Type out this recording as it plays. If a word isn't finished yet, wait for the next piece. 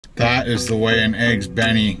That is the way an Eggs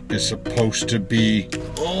Benny is supposed to be.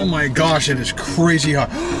 Oh my gosh, it is crazy hot.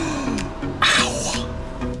 Ow!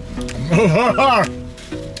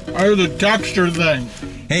 I hear the texture thing.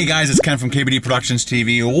 Hey guys, it's Ken from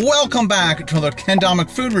KBDProductionsTV. Welcome back to another Ken Domik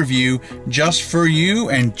food review, just for you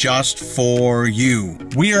and just for you.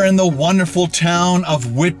 We are in the wonderful town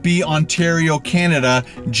of Whitby, Ontario, Canada,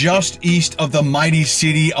 just east of the mighty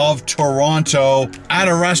city of Toronto, at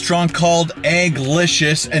a restaurant called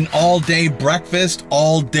Egglicious, an all-day breakfast,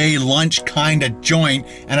 all-day lunch kind of joint,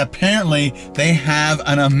 and apparently they have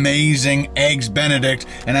an amazing Eggs Benedict,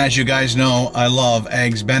 and as you guys know, I love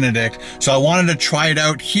Eggs Benedict, so I wanted to try it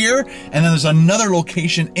out here, and then there's another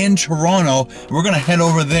location in Toronto. We're gonna head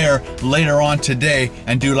over there later on today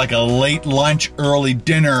and do like a late lunch, early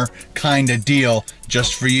dinner kind of deal,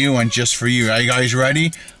 just for you and just for you. Are you guys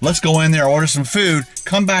ready? Let's go in there, order some food,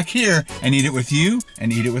 come back here and eat it with you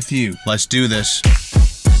and eat it with you. Let's do this.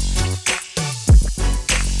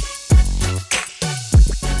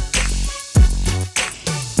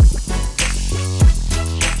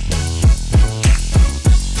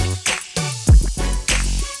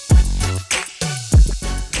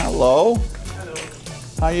 Hello. Hello.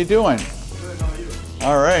 How you doing? Good, how are you?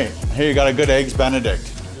 All right. Here you got a good Eggs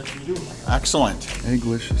Benedict. Yes, we do. Excellent.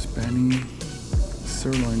 Egglicious Benny,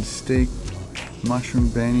 sirloin steak, mushroom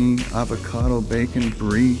Benny, avocado bacon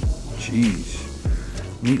brie, cheese,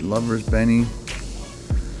 meat lovers Benny.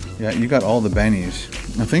 Yeah, you got all the Bennies.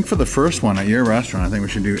 I think for the first one at your restaurant, I think we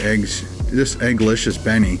should do just Egglicious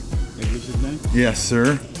Benny. Egglicious Benny? Yes,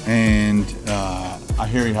 sir. And I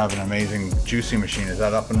hear you have an amazing juicing machine. Is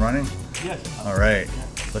that up and running? Yes. All right.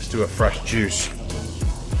 Let's do a fresh juice.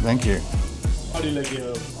 Thank you. How do you like your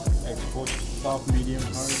eggs poached? Soft, medium,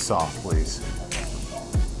 hard? Soft, please.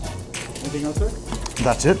 Anything else, sir?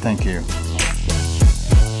 That's it, thank you.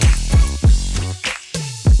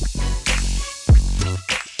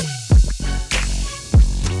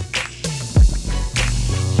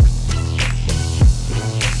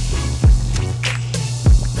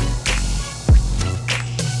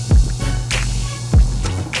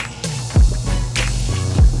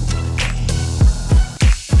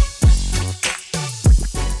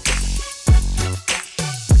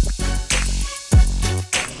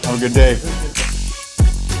 Have a good day.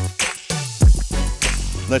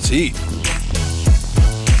 Let's eat.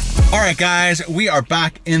 All right, guys, we are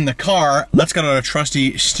back in the car. Let's get out a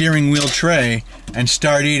trusty steering wheel tray and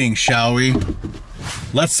start eating, shall we?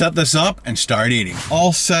 Let's set this up and start eating.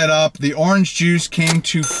 All set up. The orange juice came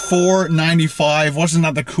to $4.95. Wasn't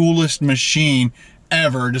that the coolest machine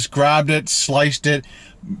ever? Just grabbed it, sliced it,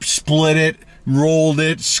 split it, rolled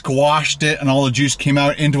it, squashed it, and all the juice came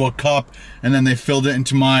out into a cup, and then they filled it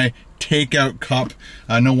into my takeout cup.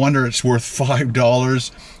 No wonder it's worth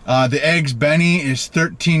 $5. The Eggs Benny is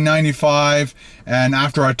 $13.95, and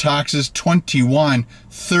after our taxes,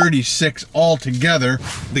 $21.36 altogether.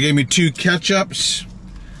 They gave me 2 ketchups,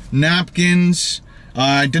 napkins.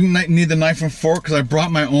 I didn't need the knife and fork because I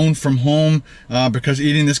brought my own from home because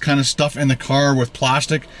eating this kind of stuff in the car with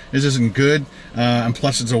plastic isn't good, and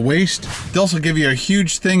plus it's a waste. They also give you a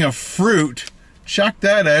huge thing of fruit. Check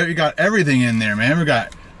that out. You got everything in there, man. We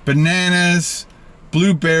got bananas,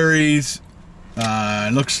 blueberries,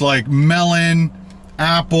 looks like melon,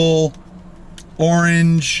 apple,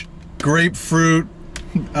 orange, grapefruit,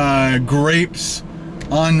 grapes.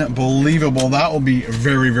 Unbelievable. That will be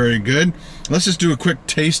very, very good. Let's just do a quick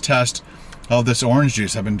taste test of this orange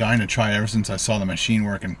juice. I've been dying to try it ever since I saw the machine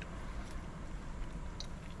working.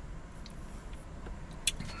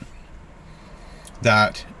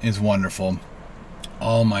 That is wonderful.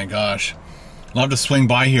 Oh my gosh. Love to swing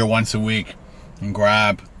by here once a week and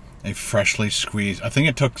grab a freshly squeezed. I think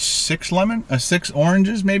it took 6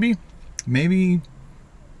 oranges, maybe. I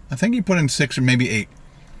think he put in 6 or maybe 8.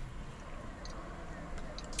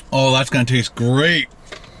 Oh, that's gonna taste great.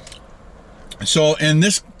 So in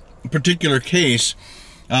this particular case,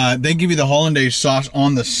 they give you the hollandaise sauce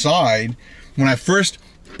on the side. When I first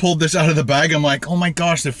pulled this out of the bag, I'm like, oh my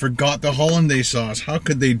gosh, they forgot the hollandaise sauce. How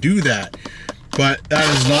could they do that? But that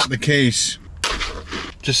is not the case.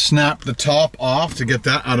 Just snap the top off to get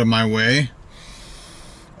that out of my way.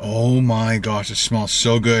 Oh my gosh, it smells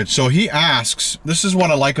so good. So he asks, this is what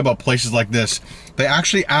I like about places like this. They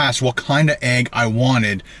actually asked what kind of egg I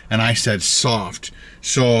wanted, and I said soft.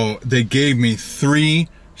 So they gave me 3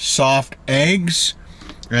 soft eggs,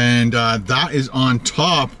 and that is on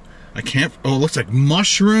top. I can't, oh, it looks like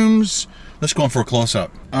mushrooms. Let's go in for a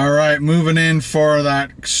close-up. All right, moving in for that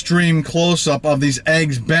extreme close-up of these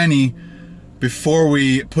Eggs Benny before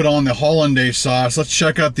we put on the hollandaise sauce. Let's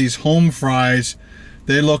check out these home fries.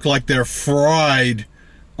 They look like they're fried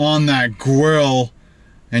on that grill.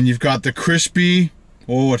 And you've got the crispy,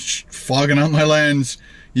 oh, it's fogging out my lens.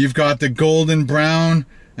 You've got the golden brown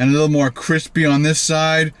and a little more crispy on this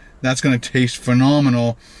side. That's gonna taste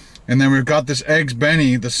phenomenal. And then we've got this Eggs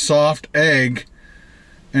Benedict, the soft egg.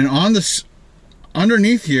 And on this,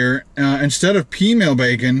 underneath here, instead of female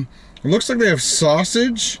bacon, it looks like they have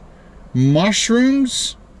sausage,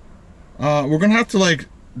 mushrooms. We're gonna have to like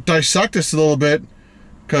dissect this a little bit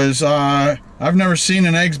because I've never seen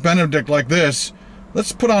an Eggs Benedict like this.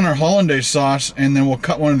 Let's put on our hollandaise sauce and then we'll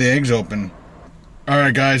cut one of the eggs open.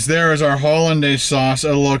 Alright guys, there is our hollandaise sauce.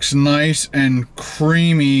 It looks nice and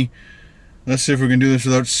creamy. Let's see if we can do this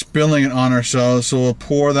without spilling it on ourselves. So we'll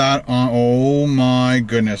pour that on. Oh my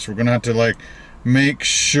goodness. We're gonna have to like make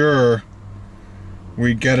sure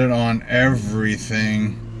we get it on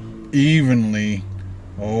everything evenly.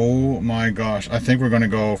 Oh my gosh. I think we're gonna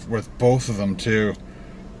go with both of them too.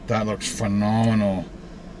 That looks phenomenal.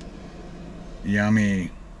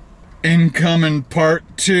 Yummy. Incoming part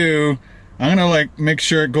 2. I'm gonna like make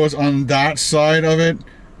sure it goes on that side of it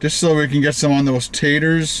just so we can get some on those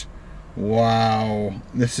taters. Wow,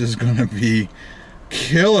 this is gonna be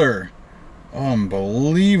killer.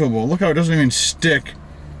 Unbelievable. Look how it doesn't even stick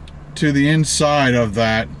to the inside of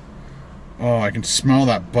that. Oh, I can smell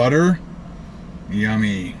that butter.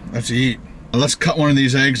 Yummy. Let's eat. Let's cut one of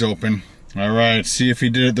these eggs open. All right, see if he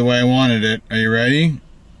did it the way I wanted it. Are you ready?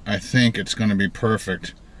 I think it's gonna be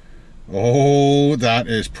perfect. Oh, that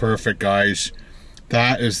is perfect, guys.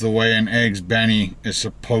 That is the way an Eggs Benny is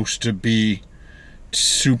supposed to be.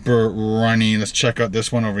 Super runny. Let's check out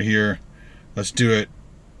this one over here. Let's do it.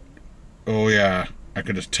 Oh yeah, I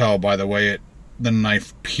could just tell by the way the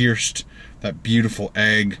knife pierced that beautiful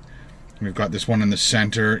egg. We've got this one in the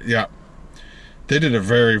center. Yeah, they did a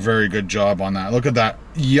very, very good job on that. Look at that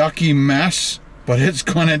yucky mess, but it's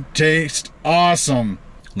gonna taste awesome.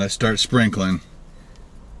 Let's start sprinkling.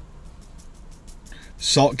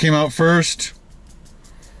 Salt came out first.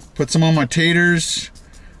 Put some on my taters,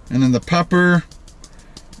 and then the pepper.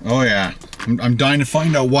 Oh yeah, I'm dying to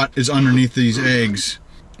find out what is underneath these eggs.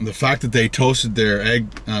 The fact that they toasted their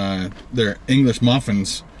their English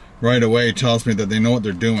muffins right away tells me that they know what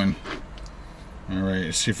they're doing. All right,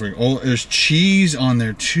 let's see if we. Oh, there's cheese on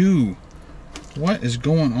there too. What is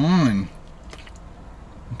going on?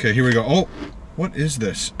 Okay, here we go. Oh, what is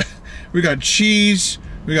this? We got cheese.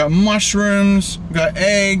 We got mushrooms. We got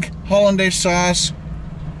egg, hollandaise sauce.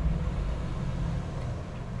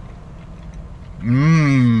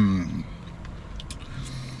 Mmm.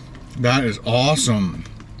 That is awesome.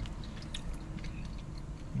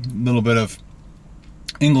 Little bit of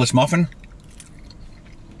English muffin.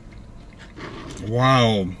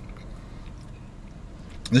 Wow.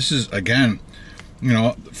 This is, again, you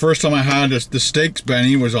know, first time I had this, the steaks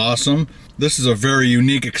Benny was awesome. This is a very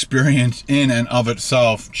unique experience in and of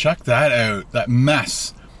itself. Check that out. That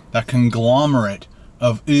mess. That conglomerate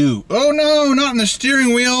of ooh. Oh no, not in the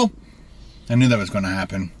steering wheel. I knew that was going to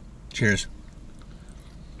happen. Cheers.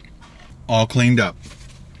 All cleaned up.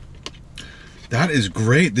 That is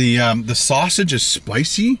great. The sausage is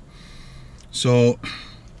spicy. So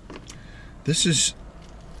this is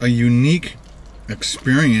a unique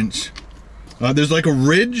experience. There's like a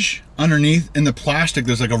ridge underneath in the plastic.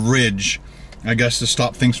 There's like a ridge, I guess, to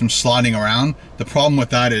stop things from sliding around. The problem with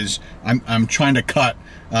that is I'm trying to cut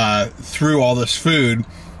through all this food,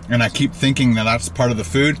 and I keep thinking that that's part of the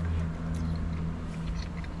food,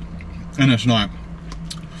 and it's not.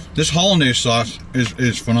 This hollandaise sauce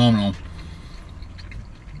is phenomenal.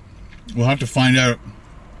 We'll have to find out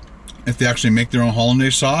if they actually make their own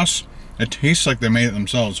hollandaise sauce. It tastes like they made it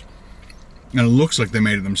themselves, and it looks like they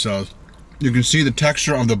made it themselves. You can see the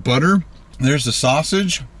texture of the butter. There's the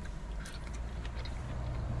sausage.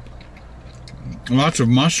 Lots of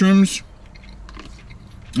mushrooms.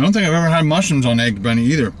 I don't think I've ever had mushrooms on Eggs Benny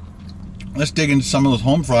either. Let's dig into some of those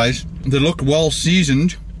home fries. They look well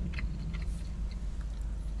seasoned.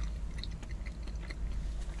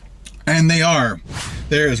 And they are.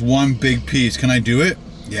 There is one big piece. Can I do it?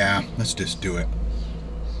 Yeah, let's just do it.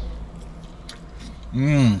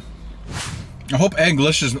 Mmm. I hope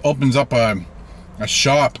Egglicious opens up a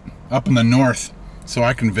shop up in the north so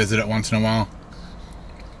I can visit it once in a while.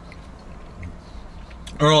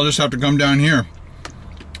 Or I'll just have to come down here.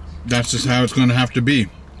 That's just how it's going to have to be.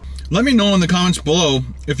 Let me know in the comments below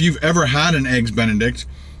if you've ever had an Eggs Benedict,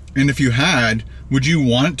 and if you had, would you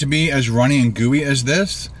want it to be as runny and gooey as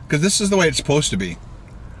this? Because this is the way it's supposed to be.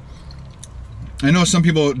 I know some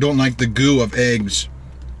people don't like the goo of eggs,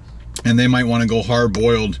 and they might want to go hard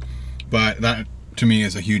boiled, but that to me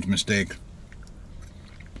is a huge mistake.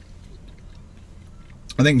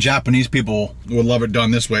 I think Japanese people would love it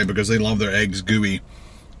done this way because they love their eggs gooey.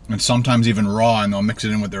 And sometimes even raw, and they'll mix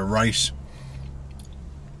it in with their rice.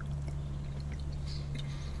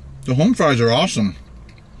 The home fries are awesome.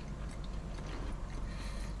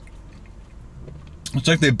 It's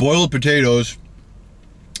like they boiled potatoes,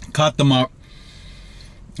 cut them up,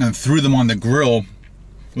 and threw them on the grill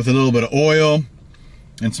with a little bit of oil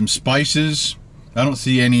and some spices. I don't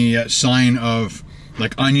see any sign of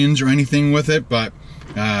like onions or anything with it, but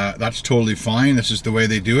that's totally fine. This is the way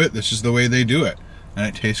they do it. This is the way they do it. And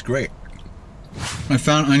it tastes great. I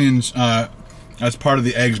found onions as part of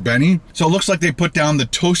the Eggs Benny. So it looks like they put down the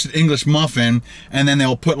toasted English muffin, and then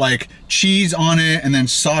they'll put like cheese on it, and then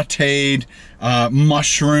sauteed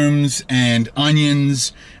mushrooms and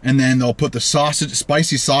onions, and then they'll put the sausage,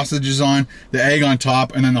 spicy sausages on, the egg on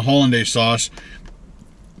top, and then the hollandaise sauce.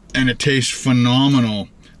 And it tastes phenomenal.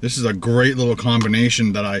 This is a great little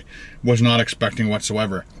combination that I was not expecting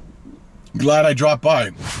whatsoever. Glad I dropped by.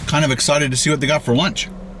 Kind of excited to see what they got for lunch.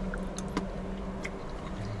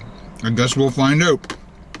 I guess we'll find out.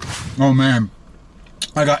 Oh man,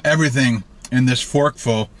 I got everything in this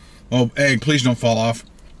forkful. Oh, egg, please don't fall off.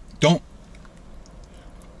 Don't.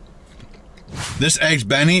 This Eggs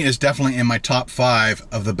Benny is definitely in my top 5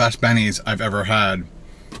 of the best bennies I've ever had.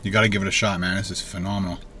 You gotta give it a shot, man. This is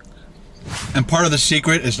phenomenal. And part of the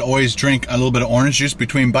secret is to always drink a little bit of orange juice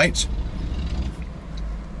between bites.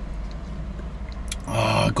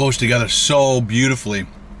 Oh, it goes together so beautifully.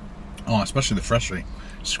 Oh, especially the freshly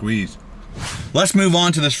squeezed. Let's move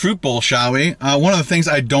on to this fruit bowl, shall we? One of the things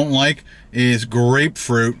I don't like is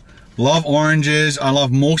grapefruit. Love oranges. I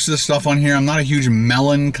love most of the stuff on here. I'm not a huge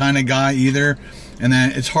melon kind of guy either. And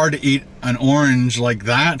then it's hard to eat an orange like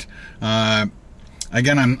that.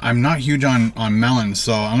 Again, I'm not huge on melons,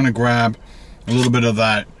 so I'm gonna grab a little bit of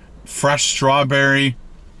that fresh strawberry,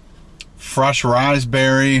 fresh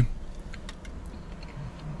raspberry.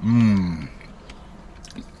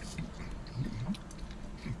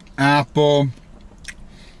 Apple.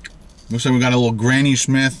 Looks like we got a little Granny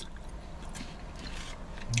Smith.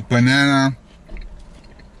 Banana.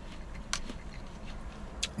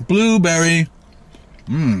 Blueberry.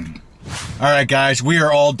 Alright guys, we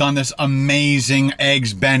are all done this amazing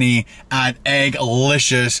Eggs Benny at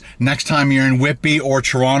Egglicious. Next time you're in Whitby or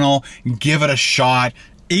Toronto, give it a shot.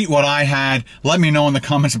 Eat what I had. Let me know in the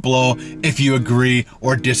comments below if you agree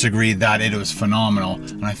or disagree that it was phenomenal.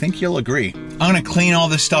 And I think you'll agree. I'm gonna clean all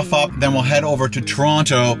this stuff up, then we'll head over to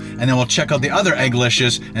Toronto, and then we'll check out the other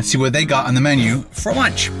Egglicious and see what they got on the menu for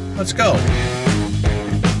lunch. Let's go.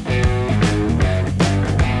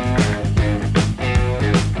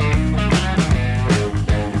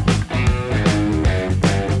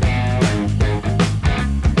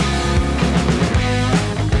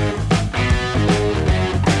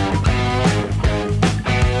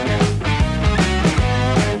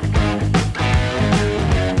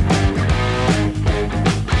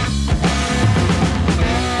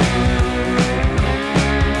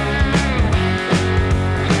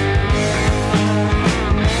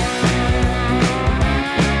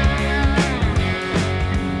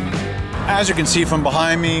 As you can see from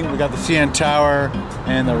behind me, we got the CN Tower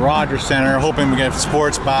and the Rogers Center, hoping we get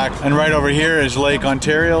sports back. And right over here is Lake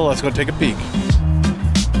Ontario. Let's go take a peek.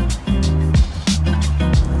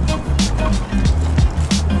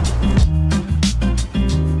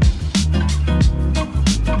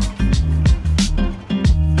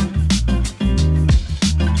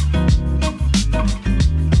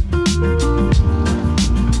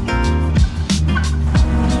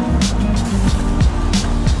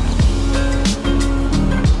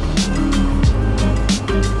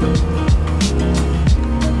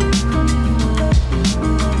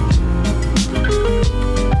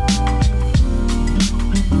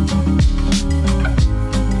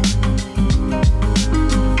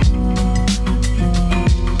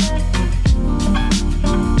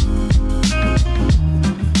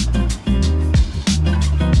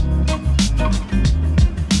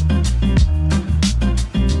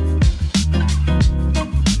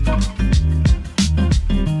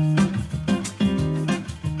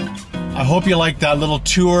 I hope you liked that little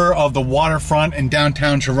tour of the waterfront in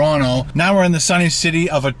downtown Toronto. Now we're in the sunny city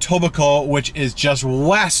of Etobicoke, which is just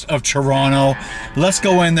west of Toronto. Let's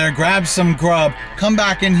go in there, grab some grub, come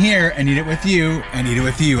back in here and eat it with you, and eat it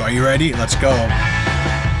with you. Are you ready? Let's go.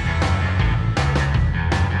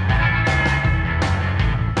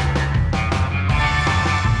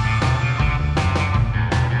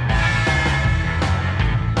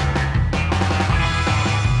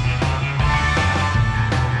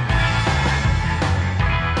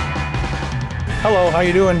 Hello, how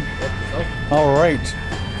you doing? All right.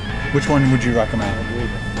 Which one would you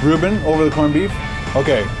recommend? Reuben over the corned beef.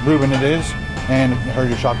 Okay, Reuben it is. And I heard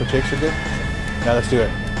your chocolate shakes are good. Yeah, let's do it.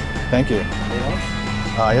 Thank you.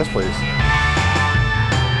 Yes, please.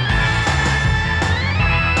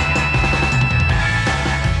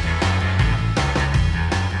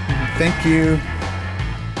 Thank you.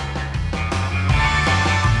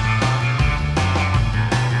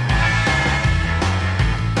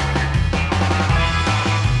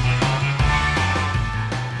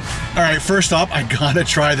 All right, first up, I gotta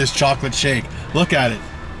try this chocolate shake. Look at it.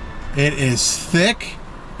 It is thick.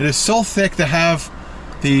 It is so thick to have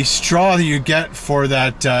the straw that you get for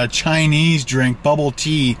that Chinese drink, bubble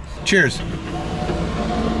tea. Cheers.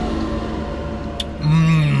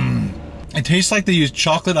 It tastes like they use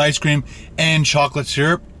chocolate ice cream and chocolate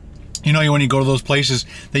syrup. You know, when you go to those places,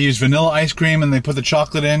 they use vanilla ice cream and they put the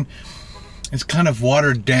chocolate in. It's kind of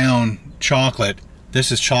watered down chocolate.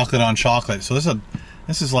 This is chocolate on chocolate. So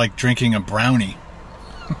this is like drinking a brownie.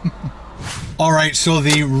 All right, so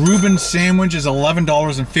the Reuben sandwich is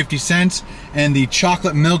 $11.50 and the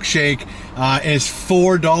chocolate milkshake is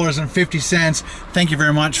 $4.50. Thank you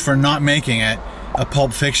very much for not making it a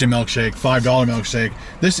Pulp Fiction milkshake, $5 milkshake.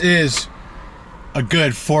 This is a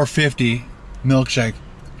good $4.50 milkshake.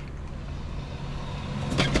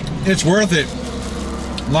 It's worth it.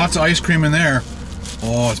 Lots of ice cream in there.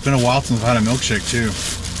 Oh, it's been a while since I've had a milkshake too.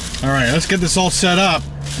 All right, let's get this all set up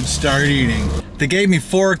and start eating. They gave me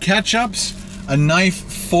 4 ketchups, a knife,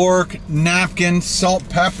 fork, napkin, salt,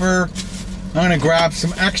 pepper. I'm gonna grab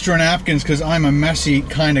some extra napkins because I'm a messy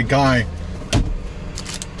kind of guy.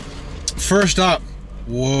 First up,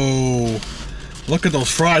 whoa, look at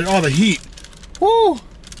those fries. Oh, the heat. Woo!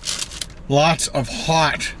 Lots of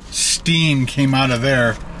hot steam came out of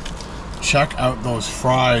there. Check out those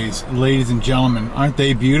fries, ladies and gentlemen. Aren't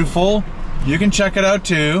they beautiful? You can check it out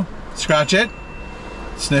too. Scratch it,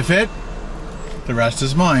 sniff it. The rest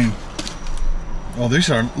is mine. Oh,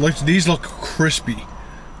 these look crispy.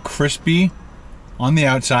 Crispy on the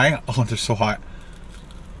outside. Oh, they're so hot.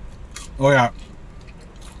 Oh yeah.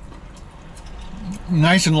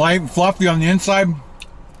 Nice and light, fluffy on the inside.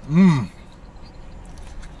 Mmm.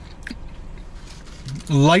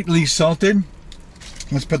 Lightly salted.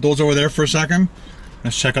 Let's put those over there for a second.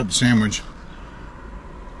 Let's check out the sandwich.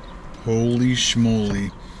 Holy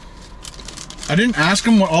schmoly. I didn't ask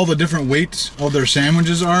him what all the different weights of their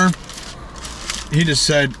sandwiches are. He just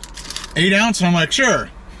said 8 ounce, and I'm like, sure,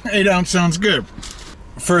 8 ounce sounds good.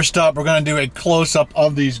 First up, we're gonna do a close-up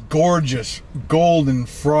of these gorgeous golden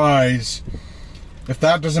fries. If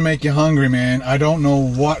that doesn't make you hungry, man, I don't know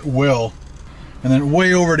what will. And then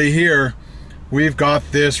way over to here, we've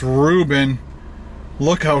got this Reuben.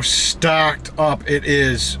 Look how stacked up it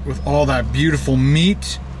is with all that beautiful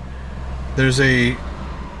meat. There's a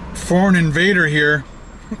foreign invader here.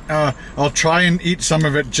 I'll try and eat some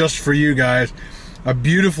of it just for you guys. A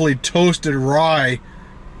beautifully toasted rye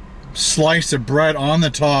slice of bread on the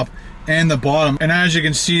top and the bottom. And as you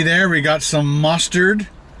can see there, we got some mustard.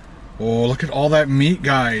 Oh, look at all that meat,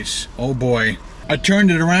 guys. Oh boy. I turned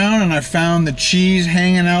it around and I found the cheese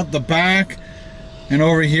hanging out the back. And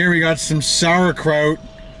over here we got some sauerkraut,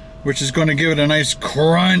 which is going to give it a nice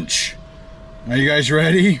crunch. Are you guys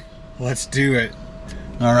ready? Let's do it.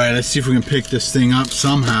 All right, let's see if we can pick this thing up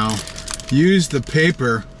somehow. Use the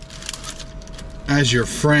paper as your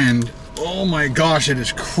friend. Oh my gosh, it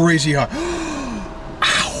is crazy hot.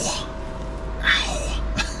 Ow. Ow.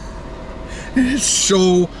 It is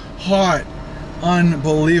so hot.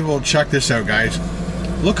 Unbelievable. Check this out, guys.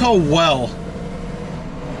 Look how well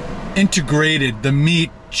integrated the meat,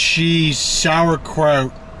 cheese,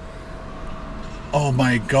 sauerkraut. Oh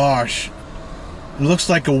my gosh. It looks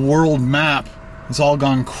like a world map. It's all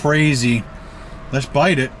gone crazy. Let's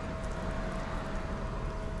bite it.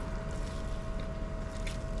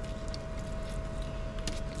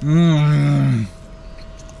 Mmm.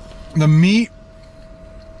 The meat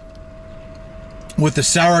with the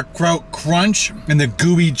sauerkraut crunch and the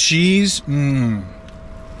gooey cheese. Mmm.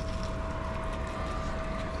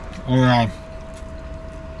 Oh yeah.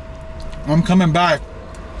 I'm coming back.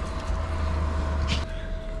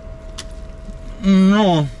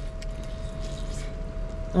 No.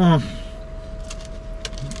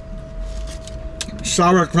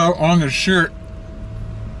 Sauerkraut on the shirt.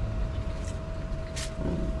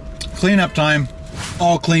 Cleanup time.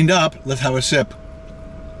 All cleaned up. Let's have a sip.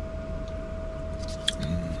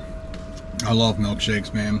 I love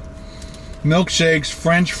milkshakes, man. Milkshakes,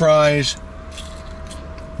 French fries,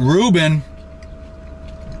 Reuben.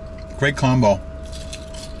 Great combo.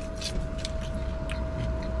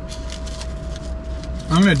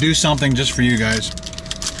 I'm gonna do something just for you guys.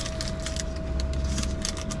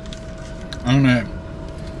 I'm gonna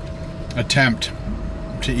attempt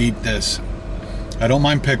to eat this. I don't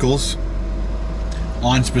mind pickles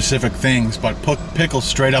on specific things, but pickles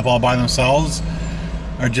straight up all by themselves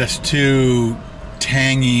are just too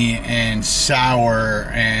tangy and sour,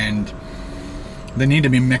 and they need to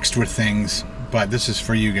be mixed with things. But this is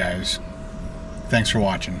for you guys. Thanks for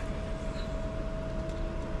watching.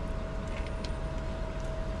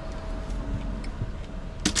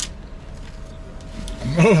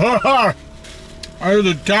 I hear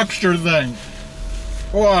the texture thing.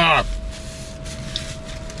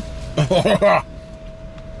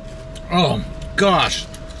 Oh gosh.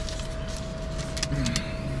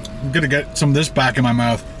 I'm gonna get some of this back in my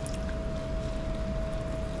mouth.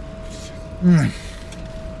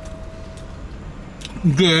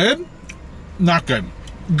 Good. Not good.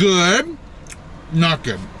 Good. Not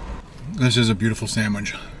good. This is a beautiful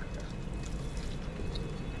sandwich.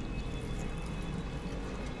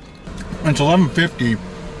 It's $11.50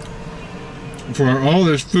 for all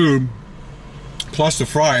this food, plus the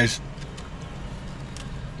fries.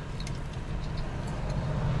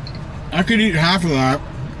 I could eat half of that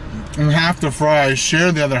and half the fries,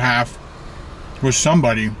 share the other half with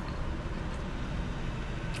somebody,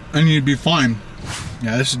 and you'd be fine.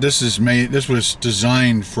 Yeah, this was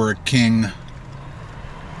designed for a king.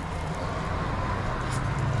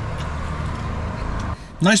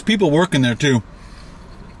 Nice people working there too.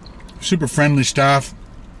 Super friendly staff,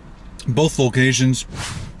 both locations.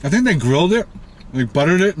 I think they grilled it, like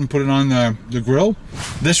buttered it and put it on the grill.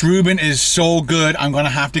 This Reuben is so good, I'm gonna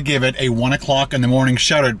have to give it a 1 o'clock in the morning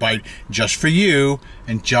shout-out bite just for you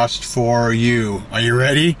and just for you. Are you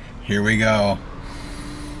ready? Here we go.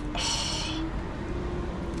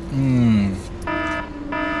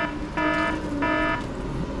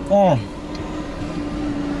 Oh.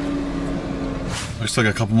 Looks like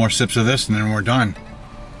a couple more sips of this and then we're done.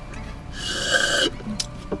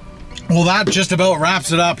 Well, that just about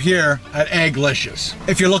wraps it up here at Egglicious.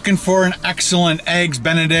 If you're looking for an excellent Eggs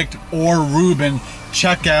Benedict or Reuben,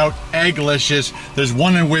 check out Egglicious. There's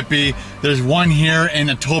one in Whitby, there's one here in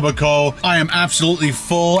Etobicoke. I am absolutely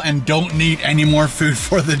full and don't need any more food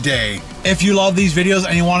for the day. If you love these videos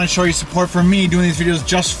and you want to show your support for me doing these videos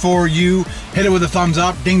just for you, hit it with a thumbs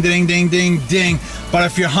up, ding, ding, ding, ding, ding. But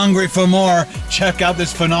if you're hungry for more, check out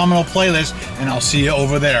this phenomenal playlist and I'll see you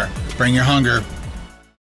over there. Bring your hunger.